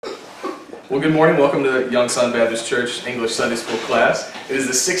Well, good morning. Welcome to Young Sun Baptist Church English Sunday School class. It is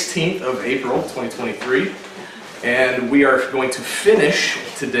the 16th of April, 2023, and we are going to finish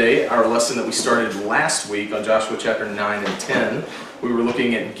today our lesson that we started last week on Joshua chapter 9 and 10. We were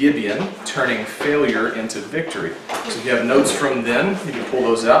looking at Gibeon turning failure into victory. So if you have notes from then, you can pull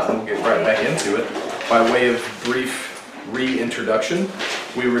those out and we'll get right back into it. By way of brief reintroduction,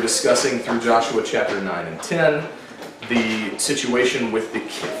 we were discussing through Joshua chapter 9 and 10 the situation with the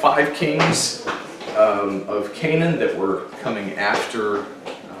 5 kings of Canaan that were coming after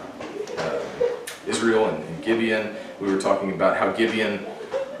Israel and Gibeon. We were talking about how Gibeon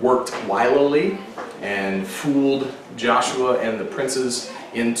worked wilily and fooled Joshua and the princes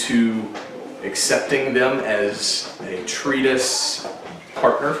into accepting them as a treatise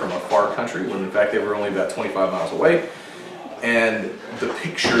partner from a far country, when in fact they were only about 25 miles away. And the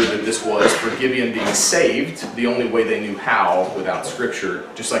picture that this was for Gibeon being saved the only way they knew how without Scripture,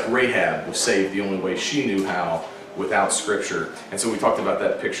 just like Rahab was saved the only way she knew how without Scripture. And so we talked about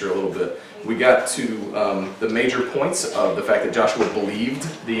that picture a little bit. We got to the major points of the fact that Joshua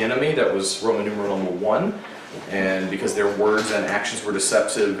believed the enemy. That was Roman numeral number 1. And because their words and actions were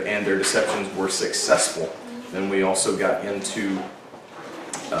deceptive and their deceptions were successful. Then we also got into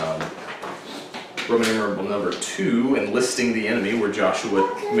Roman numeral number 2, enlisting the enemy, where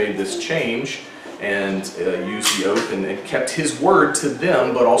Joshua made this change and used the oath and kept his word to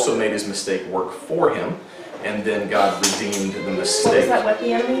them, but also made his mistake work for him. And then God redeemed the mistake. What was that? What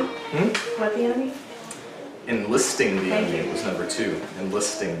the enemy? What the enemy? Enlisting the enemy was number 2.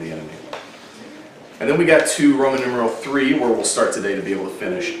 Enlisting the enemy. And then we got to Roman numeral 3, where we'll start today to be able to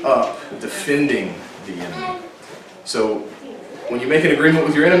finish up defending the enemy. So when you make an agreement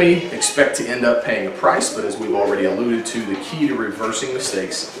with your enemy, expect to end up paying a price, but as we've already alluded to, the key to reversing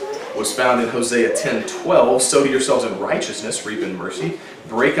mistakes was found in Hosea 10:12. Sow to yourselves in righteousness, reap in mercy,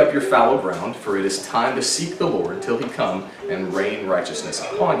 break up your fallow ground, for it is time to seek the Lord till he come and rain righteousness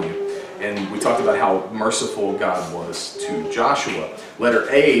upon you. And we talked about how merciful God was to Joshua. Letter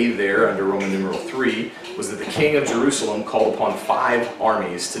A there under Roman numeral 3 was that the king of Jerusalem called upon 5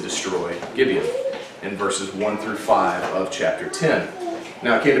 armies to destroy Gibeon, in verses 1 through 5 of chapter 10.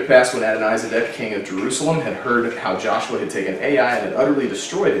 Now it came to pass when Adonizedek, king of Jerusalem, had heard how Joshua had taken Ai and had utterly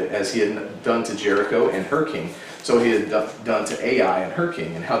destroyed it, as he had done to Jericho and her king, so he had done to Ai and her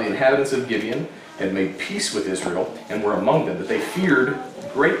king, and how the inhabitants of Gibeon had made peace with Israel and were among them, that they feared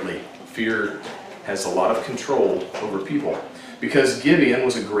greatly. Fear has a lot of control over people. Because Gibeon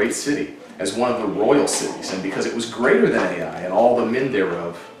was a great city, as one of the royal cities, and because it was greater than Ai, and all the men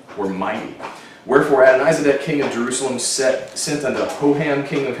thereof were mighty. Wherefore Adonizedek, king of Jerusalem, sent unto Hoham,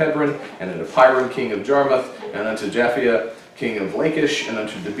 king of Hebron, and unto Piram, king of Jarmuth, and unto Japhia, king of Lachish, and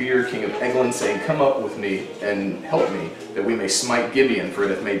unto Debir, king of Eglon, saying, Come up with me, and help me, that we may smite Gibeon, for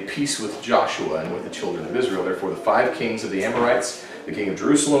it hath made peace with Joshua and with the children of Israel. Therefore the 5 kings of the Amorites, the king of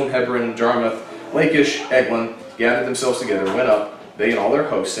Jerusalem, Hebron, Jarmuth, Lachish, Eglon, gathered themselves together, went up, they and all their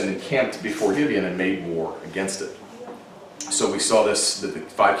hosts, and encamped before Gibeon, and made war against it. So we saw this, that the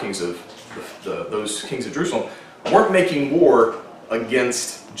 5 kings of those kings of Jerusalem weren't making war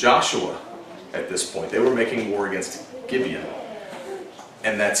against Joshua at this point. They were making war against Gibeon.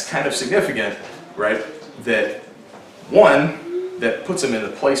 And that's kind of significant, right? That one, that puts them in a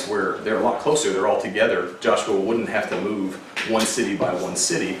place where they're a lot closer, they're all together. Joshua wouldn't have to move one city by one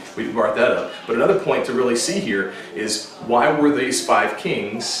city. We brought that up. But another point to really see here is, why were these 5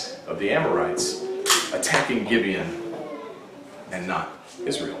 kings of the Amorites attacking Gibeon and not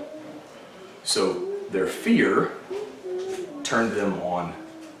Israel? So their fear turned them on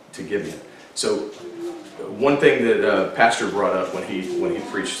to Gibeon. So one thing that Pastor brought up when he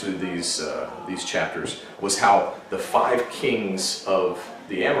preached through these chapters was how the 5 kings of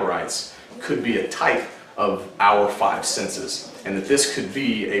the Amorites could be a type of our 5 senses, and that this could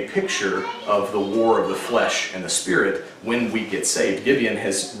be a picture of the war of the flesh and the spirit when we get saved. Gibeon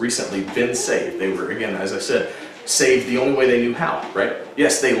has recently been saved. They were, again, as I said, saved the only way they knew how, right?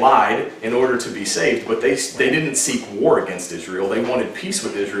 Yes, they lied in order to be saved, but they didn't seek war against Israel. They wanted peace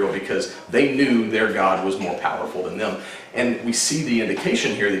with Israel because they knew their God was more powerful than them. And we see the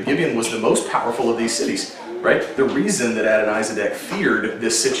indication here that Gibeon was the most powerful of these cities, right? The reason that Adonizedek feared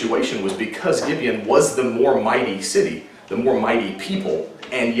this situation was because Gibeon was the more mighty city, the more mighty people,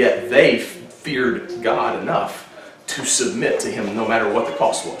 and yet they feared God enough to submit to him no matter what the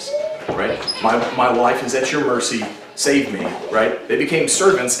cost was. Right? My life is at your mercy, save me, right? They became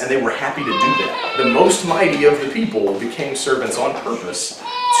servants and they were happy to do that. The most mighty of the people became servants on purpose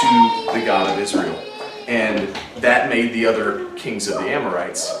to the God of Israel. And that made the other kings of the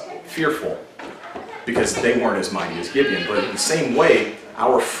Amorites fearful, because they weren't as mighty as Gibeon. But in the same way,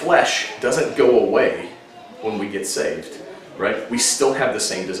 our flesh doesn't go away when we get saved, right? We still have the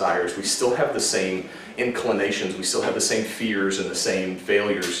same desires. We still have the same inclinations. We still have the same fears and the same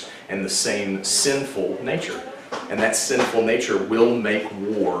failures and the same sinful nature. And that sinful nature will make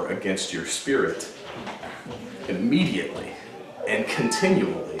war against your spirit immediately and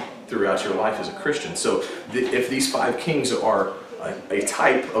continually throughout your life as a Christian. So if these 5 kings are a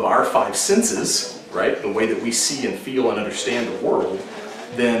type of our 5 senses, right, the way that we see and feel and understand the world,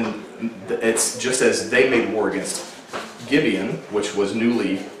 then it's just as they made war against Gibeon, which was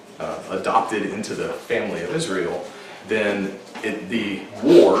newly adopted into the family of Israel, then the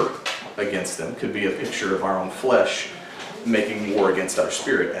war against them could be a picture of our own flesh making war against our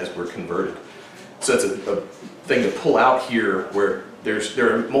spirit as we're converted. So it's a thing to pull out here where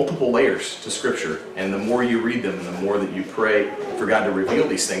there are multiple layers to Scripture, and the more you read them and the more that you pray for God to reveal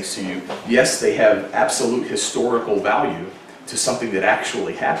these things to you, yes, they have absolute historical value to something that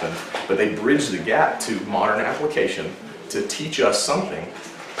actually happened, but they bridge the gap to modern application to teach us something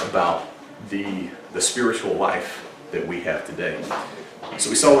about the spiritual life that we have today. So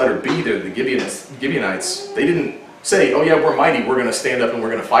we saw letter B there, the Gibeonites, they didn't say, oh yeah, we're mighty, we're going to stand up and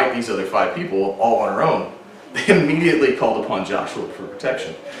we're going to fight these other 5 people all on our own. They immediately called upon Joshua for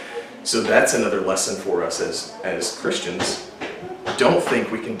protection. So that's another lesson for us as Christians. Don't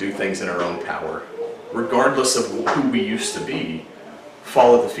think we can do things in our own power. Regardless of who we used to be,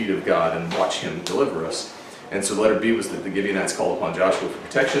 fall at the feet of God and watch Him deliver us. And so letter B was that the Gibeonites called upon Joshua for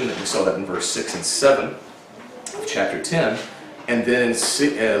protection. We saw that in verse 6 and 7 of chapter 10. And then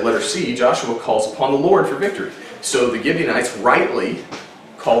in letter C, Joshua calls upon the Lord for victory. So the Gibeonites rightly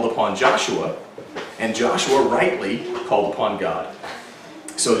called upon Joshua, and Joshua rightly called upon God.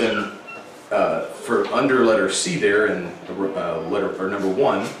 So then, for under letter C there in number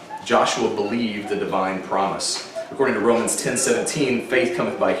 1, Joshua believed the divine promise. According to Romans 10:17, faith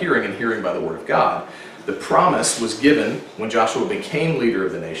cometh by hearing, and hearing by the word of God. The promise was given when Joshua became leader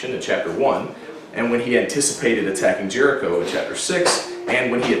of the nation in chapter 1, and when he anticipated attacking Jericho in chapter 6,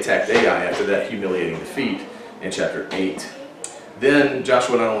 and when he attacked Ai after that humiliating defeat in chapter 8. Then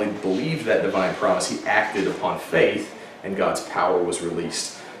Joshua not only believed that divine promise, he acted upon faith, and God's power was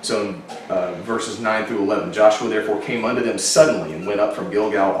released. So in verses 9 through 11, Joshua therefore came unto them suddenly, and went up from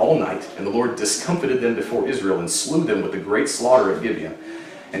Gilgal all night, and the Lord discomfited them before Israel, and slew them with a great slaughter at Gibeon,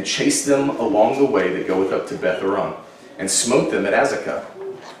 and chased them along the way that goeth up to Beth-horon, and smote them at Azekah,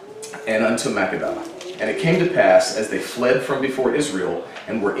 and unto Makkedah. And it came to pass, as they fled from before Israel,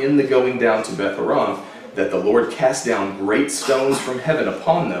 and were in the going down to Beth-horon, that the Lord cast down great stones from heaven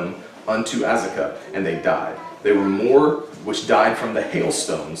upon them unto Azekah, and they died. They were more which died from the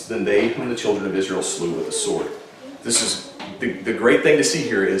hailstones than they whom the children of Israel slew with the sword. This is the great thing to see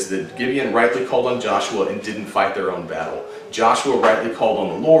here, is that Gibeon rightly called on Joshua and didn't fight their own battle. Joshua rightly called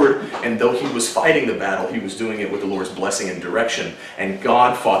on the Lord, and though he was fighting the battle, he was doing it with the Lord's blessing and direction, and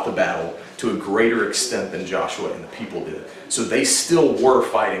God fought the battle to a greater extent than Joshua and the people did. So they still were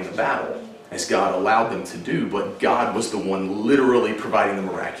fighting the battle, as God allowed them to do, but God was the one literally providing the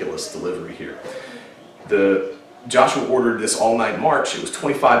miraculous delivery here. Joshua ordered this all-night march. It was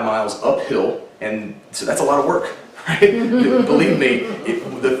 25 miles uphill, and so that's a lot of work, right? Believe me,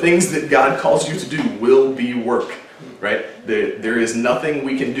 the things that God calls you to do will be work, right? There is nothing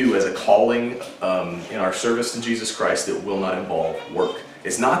we can do as a calling in our service to Jesus Christ that will not involve work.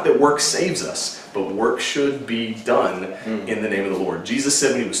 It's not that work saves us, but work should be done in the name of the Lord. Jesus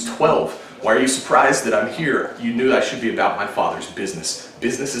said when he was 12, why are you surprised that I'm here? You knew I should be about my Father's business.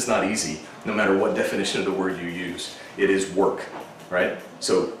 Business is not easy, no matter what definition of the word you use. It is work, right?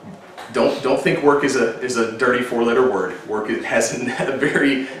 So don't think work is a dirty 4-letter word. Work has a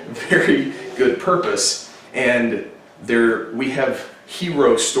very, very good purpose. And we have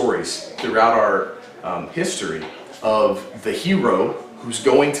hero stories throughout our history of the hero who's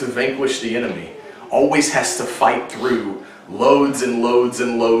going to vanquish the enemy, always has to fight through loads and loads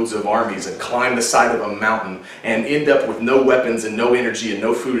and loads of armies and climb the side of a mountain and end up with no weapons and no energy and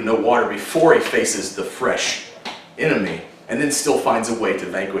no food and no water before he faces the fresh enemy, and then still finds a way to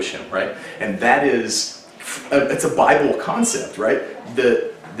vanquish him, right? And that is, it's a Bible concept, right?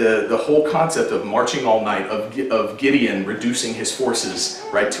 The whole concept of marching all night, of Gideon reducing his forces,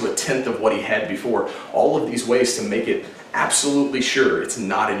 right, to 1/10 of what he had before, all of these ways to make it absolutely sure it's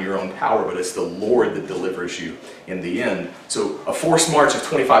not in your own power, but it's the Lord that delivers you in the end. So a forced march of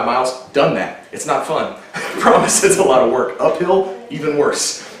 25 miles, done that. It's not fun. I promise it's a lot of work. Uphill, even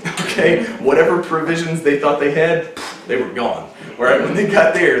worse. Okay? Whatever provisions they thought they had, they were gone. Right? When they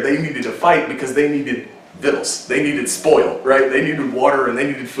got there, they needed to fight because they needed victuals. They needed spoil, right? They needed water and they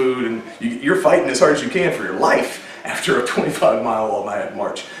needed food, and you're fighting as hard as you can for your life after a 25-mile all-night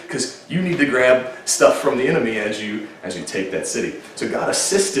march, because you need to grab stuff from the enemy as you take that city. So God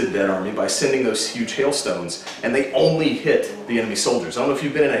assisted that army by sending those huge hailstones, and they only hit the enemy soldiers. I don't know if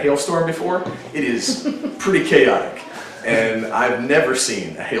you've been in a hailstorm before. It is pretty chaotic. And I've never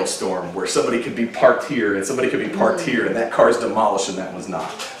seen a hailstorm where somebody could be parked here and somebody could be parked here and that car's demolished and that one's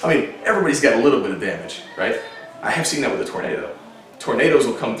not. I mean, everybody's got a little bit of damage, right? I have seen that with a tornado. Tornadoes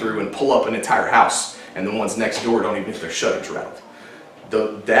will come through and pull up an entire house, and the ones next door don't even get their shutters rattled.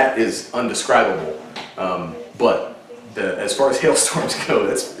 That is undescribable. But as far as hailstorms go,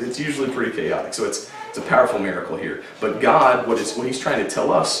 it's usually pretty chaotic. So it's a powerful miracle here. But God, what he's trying to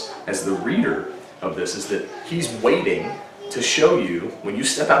tell us as the reader of this is that he's waiting to show you, when you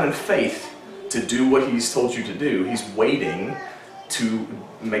step out in faith to do what he's told you to do, he's waiting to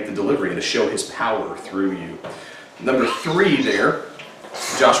make the delivery and to show his power through you. Number 3 there,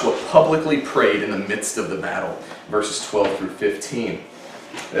 Joshua publicly prayed in the midst of the battle, verses 12 through 15.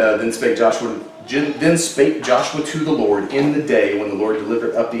 Then spake Joshua to the Lord in the day when the Lord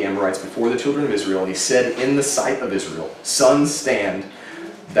delivered up the Amorites before the children of Israel, and he said in the sight of Israel, Sun, stand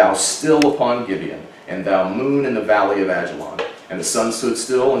thou still upon Gibeon, and thou moon in the valley of Ajalon. And the sun stood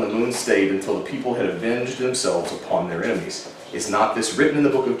still, and the moon stayed, until the people had avenged themselves upon their enemies. Is not this written in the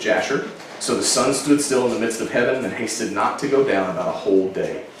book of Jasher? So the sun stood still in the midst of heaven, and hasted not to go down about a whole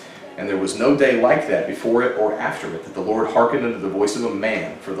day. And there was no day like that before it or after it, that the Lord hearkened unto the voice of a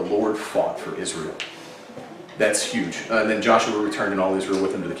man, for the Lord fought for Israel. That's huge. And then Joshua returned and all Israel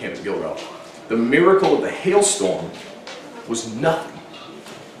with him to the camp of Gilgal. The miracle of the hailstorm was nothing.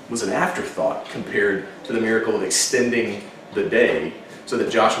 Was an afterthought compared to the miracle of extending the day so that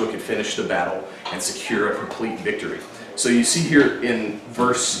Joshua could finish the battle and secure a complete victory. So you see here in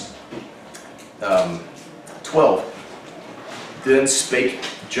verse 12, then spake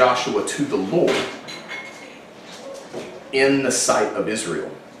Joshua to the Lord in the sight of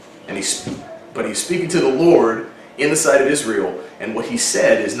Israel. But he's speaking to the Lord in the sight of Israel, and what he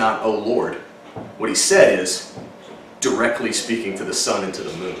said is not, "Oh Lord." What he said is directly speaking to the sun and to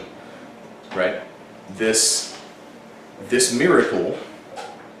the moon, right? This miracle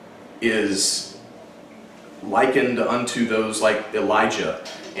is likened unto those like Elijah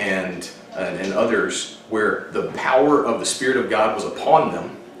and others, where the power of the Spirit of God was upon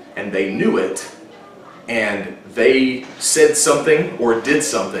them, and they knew it, and they said something or did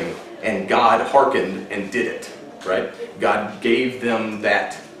something, and God hearkened and did it, right? God gave them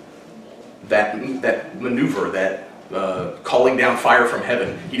that maneuver, that calling down fire from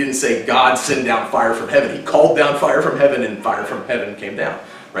heaven. He didn't say God send down fire from heaven. He called down fire from heaven, and fire from heaven came down,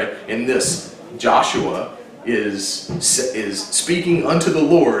 right? In this, Joshua is speaking unto the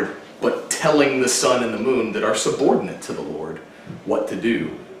Lord, but telling the sun and the moon that are subordinate to the Lord what to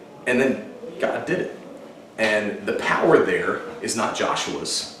do. And then God did it. And the power there is not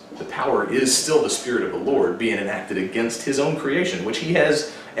Joshua's. The power is still the Spirit of the Lord being enacted against his own creation, which he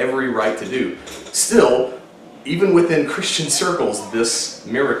has every right to do. Still, even within Christian circles, this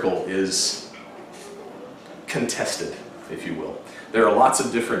miracle is contested, if you will. There are lots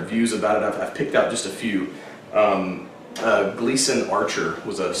of different views about it. I've picked out just a few. Gleason Archer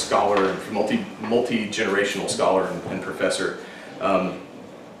was a scholar, multi-generational scholar and professor.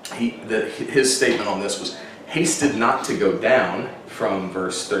 His statement on this was, hasted not to go down, from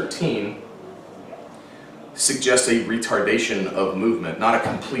verse 13, suggests a retardation of movement, not a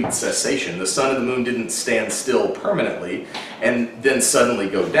complete cessation. The sun and the moon didn't stand still permanently and then suddenly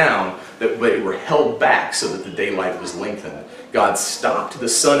go down, but they were held back so that the daylight was lengthened. God stopped the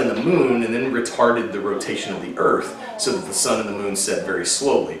sun and the moon and then retarded the rotation of the earth so that the sun and the moon set very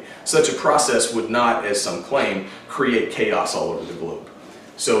slowly. Such a process would not, as some claim, create chaos all over the globe.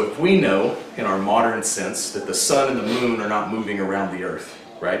 So if we know, in our modern sense, that the sun and the moon are not moving around the earth,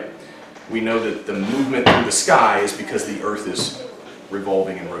 right? We know that the movement through the sky is because the earth is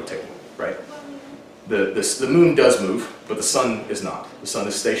revolving and rotating, right? The moon does move, but the sun is not. The sun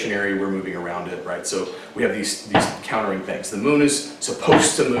is stationary, we're moving around it, right? So we have these countering things. The moon is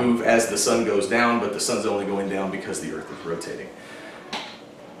supposed to move as the sun goes down, but the sun's only going down because the earth is rotating.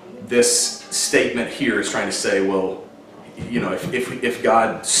 This statement here is trying to say, well, you know, if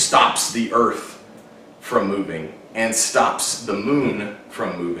God stops the earth from moving and stops the moon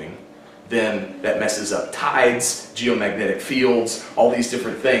from moving, then that messes up tides, geomagnetic fields, all these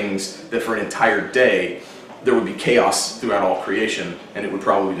different things that for an entire day there would be chaos throughout all creation, and it would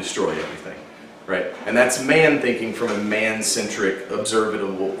probably destroy everything, right? And that's man thinking from a man-centric,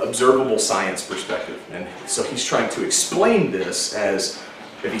 observable science perspective. And so he's trying to explain this as,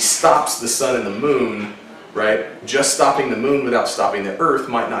 if he stops the sun and the moon, right, just stopping the moon without stopping the earth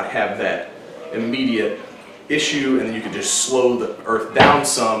might not have that immediate issue, and then you could just slow the earth down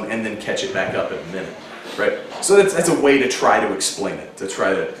some and then catch it back up in a minute, right? So that's a way to try to explain it, to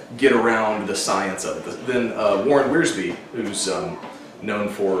try to get around the science of it. Then Warren Wiersbe, who's known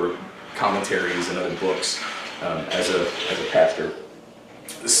for commentaries and other books as a pastor,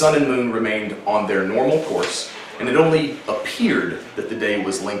 the sun and moon remained on their normal course, and it only appeared that the day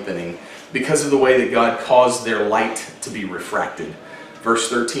was lengthening because of the way that God caused their light to be refracted. Verse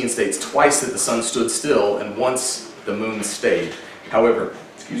 13 states twice that the sun stood still and once the moon stayed. However,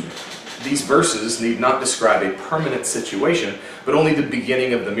 these verses need not describe a permanent situation, but only the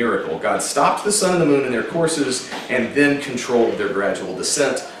beginning of the miracle. God stopped the sun and the moon in their courses and then controlled their gradual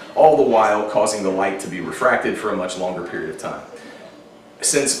descent, all the while causing the light to be refracted for a much longer period of time.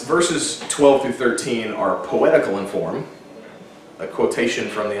 Since verses 12 through 13 are poetical in form, a quotation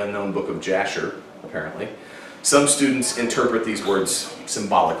from the unknown book of Jasher, apparently, some students interpret these words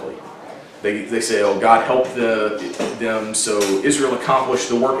symbolically. They say, oh, God helped them, so Israel accomplished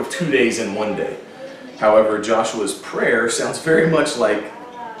the work of 2 days in 1 day. However, Joshua's prayer sounds very much like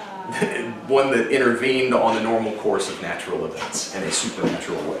one that intervened on the normal course of natural events in a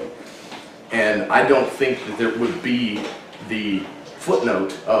supernatural way. And I don't think that there would be the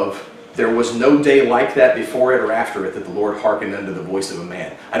footnote of there was no day like that before it or after it that the Lord hearkened unto the voice of a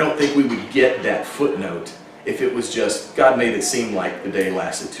man. I don't think we would get that footnote if it was just God made it seem like the day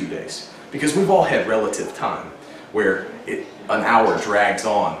lasted 2 days. Because we've all had relative time where an hour drags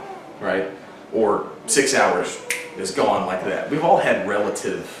on, right? Or 6 hours is gone like that. We've all had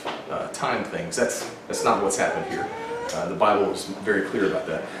relative time things. That's not what's happened here. The Bible is very clear about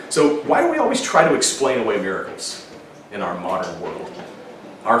that. So why do we always try to explain away miracles in our modern world?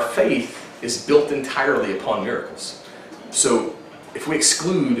 Our faith is built entirely upon miracles. So if we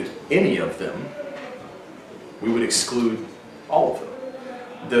exclude any of them, we would exclude all of them.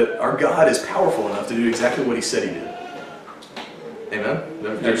 Our God is powerful enough to do exactly what He said He did.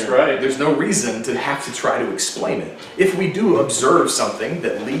 Amen? That's right. There's no reason to have to try to explain it. If we do observe something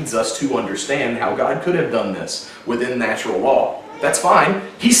that leads us to understand how God could have done this within natural law, that's fine.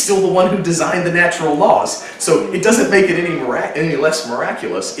 He's still the one who designed the natural laws. So it doesn't make it any less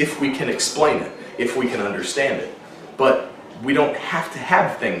miraculous if we can explain it, if we can understand it. But we don't have to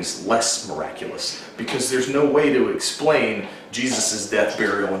have things less miraculous, because there's no way to explain Jesus' death,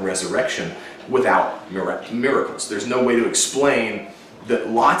 burial, and resurrection without miracles. There's no way to explain that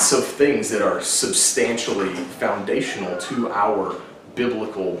lots of things that are substantially foundational to our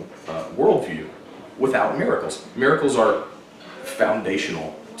biblical worldview without miracles. Miracles are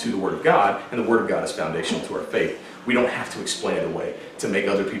foundational to the Word of God, and the Word of God is foundational to our faith. We don't have to explain it away to make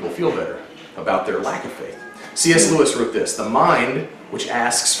other people feel better about their lack of faith. C.S. Lewis wrote this: the mind which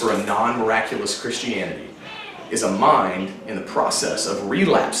asks for a non-miraculous Christianity is a mind in the process of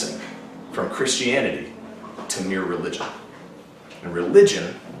relapsing from Christianity to mere religion. And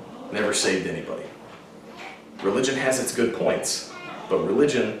religion never saved anybody. Religion has its good points, but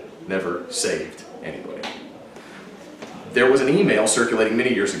religion never saved anybody. There was an email circulating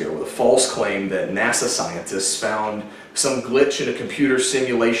many years ago with a false claim that NASA scientists found some glitch in a computer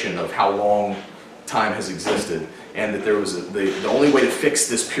simulation of how long time has existed, and that there was the only way to fix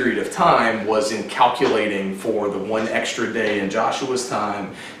this period of time was in calculating for the 1 extra day in Joshua's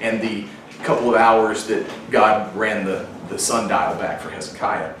time and the couple of hours that God ran the sundial back for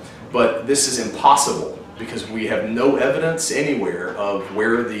Hezekiah. But this is impossible because we have no evidence anywhere of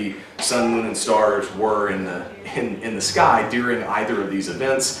where the sun, moon, and stars were in the sky during either of these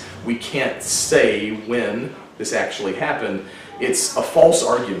events. We can't say when this actually happened. It's a false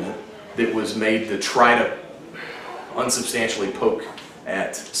argument that was made to try to unsubstantially poke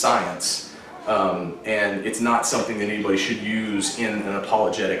at science, and it's not something that anybody should use in an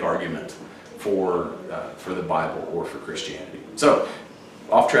apologetic argument for the Bible or for Christianity. So,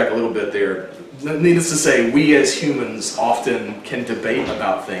 off track a little bit there. Needless to say, we as humans often can debate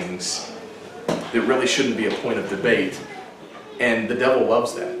about things that really shouldn't be a point of debate, and the devil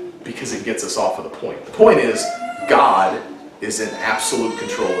loves that because it gets us off of the point. The point is, God is in absolute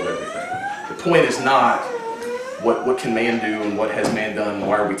control of everything. The point is not what can man do and what has man done, and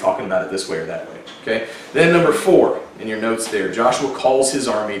why are we talking about it this way or that way. Okay? Then number 4 in your notes there, Joshua calls his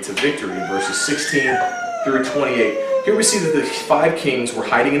army to victory in verses 16 through 28. Here we see that the 5 kings were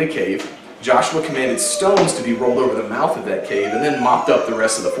hiding in a cave. Joshua commanded stones to be rolled over the mouth of that cave and then mopped up the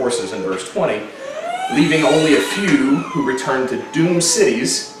rest of the forces in verse 20, leaving only a few who returned to doomed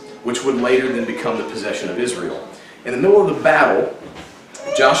cities, which would later then become the possession of Israel. In the middle of the battle,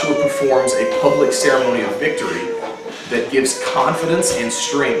 Joshua performs a public ceremony of victory that gives confidence and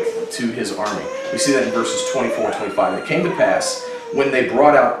strength to his army. We see that in verses 24 and 25. And it came to pass, When they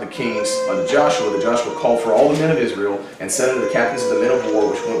brought out the kings unto Joshua, the Joshua called for all the men of Israel, and said unto the captains of the men of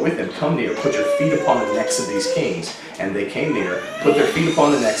war which went with him, Come near, put your feet upon the necks of these kings. And they came near, put their feet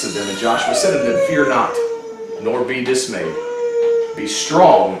upon the necks of them. And Joshua said unto them, Fear not, nor be dismayed. Be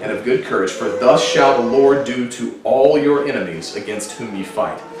strong and of good courage, for thus shall the Lord do to all your enemies against whom ye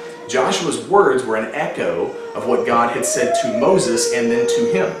fight. Joshua's words were an echo of what God had said to Moses and then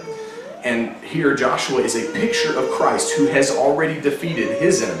to him. And here Joshua is a picture of Christ who has already defeated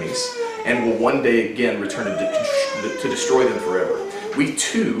his enemies and will one day again return to destroy them forever. We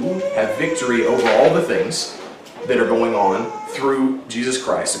too have victory over all the things that are going on through Jesus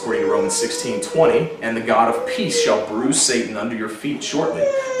Christ, according to Romans 16:20, and the God of peace shall bruise Satan under your feet shortly.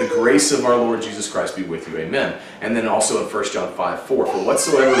 The grace of our Lord Jesus Christ be with you. Amen. And then also in 1 John 5:4, for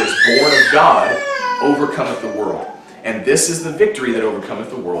whatsoever is born of God overcometh the world. And this is the victory that overcometh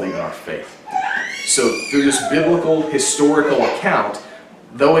the world, even our faith. So through this biblical, historical account,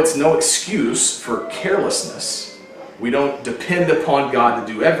 though it's no excuse for carelessness, we don't depend upon God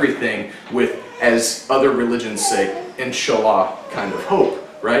to do everything with, as other religions say, inshallah kind of hope,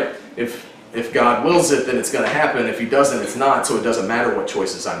 right? If God wills it, then it's going to happen. If he doesn't, it's not, so it doesn't matter what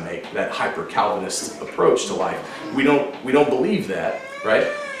choices I make. That hyper-Calvinist approach to life. We don't believe that, right?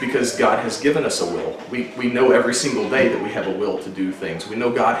 Because God has given us a will. We know every single day that we have a will to do things. We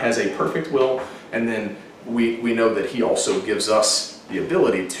know God has a perfect will, and then we know that he also gives us the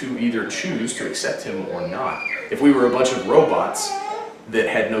ability to either choose to accept him or not. If we were a bunch of robots that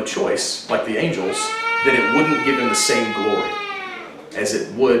had no choice, like the angels, then it wouldn't give him the same glory as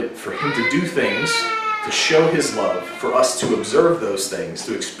it would for him to do things, to show his love, for us to observe those things,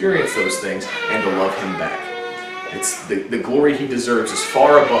 to experience those things, and to love him back. It's the glory he deserves is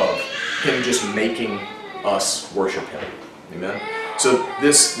far above him just making us worship him. Amen? So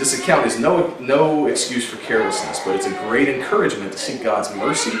this account is no excuse for carelessness, but it's a great encouragement to seek God's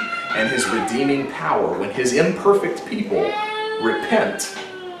mercy and his redeeming power when his imperfect people repent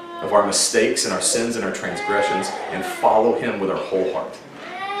of our mistakes and our sins and our transgressions and follow him with our whole heart.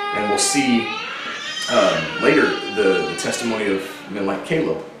 And we'll see later the testimony of men like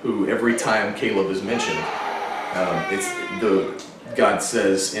Caleb, who every time Caleb is mentioned, God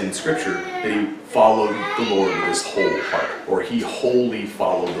says in Scripture that he followed the Lord with his whole heart, or he wholly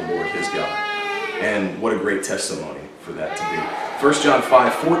followed the Lord his God. And what a great testimony for that to be. 1 John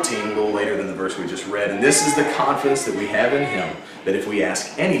 5:14, a little later than the verse we just read, and this is the confidence that we have in him, that if we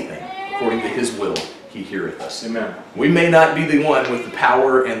ask anything according to his will, he heareth us. Amen. We may not be the one with the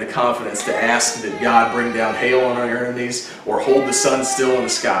power and the confidence to ask that God bring down hail on our enemies or hold the sun still in the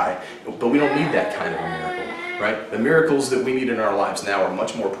sky, but we don't need that kind of a miracle. Right? The miracles that we need in our lives now are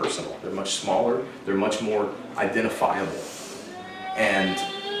much more personal. They're much smaller. They're much more identifiable. And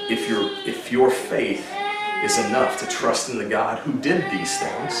if your faith is enough to trust in the God who did these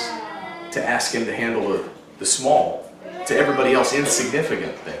things, to ask him to handle the small, to everybody else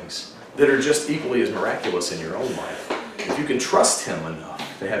insignificant things that are just equally as miraculous in your own life, if you can trust him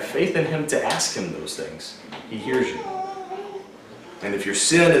enough to have faith in him to ask him those things, he hears you. And if your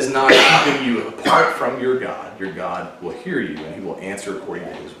sin is not keeping you apart from your God will hear you and he will answer according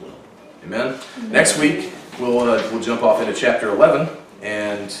to his will. Amen? Next week, we'll jump off into chapter 11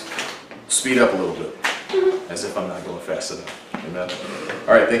 and speed up a little bit, as if I'm not going fast enough. Amen?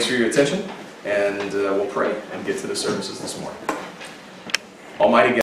 All right, thanks for your attention, and we'll pray and get to the services this morning. Almighty God,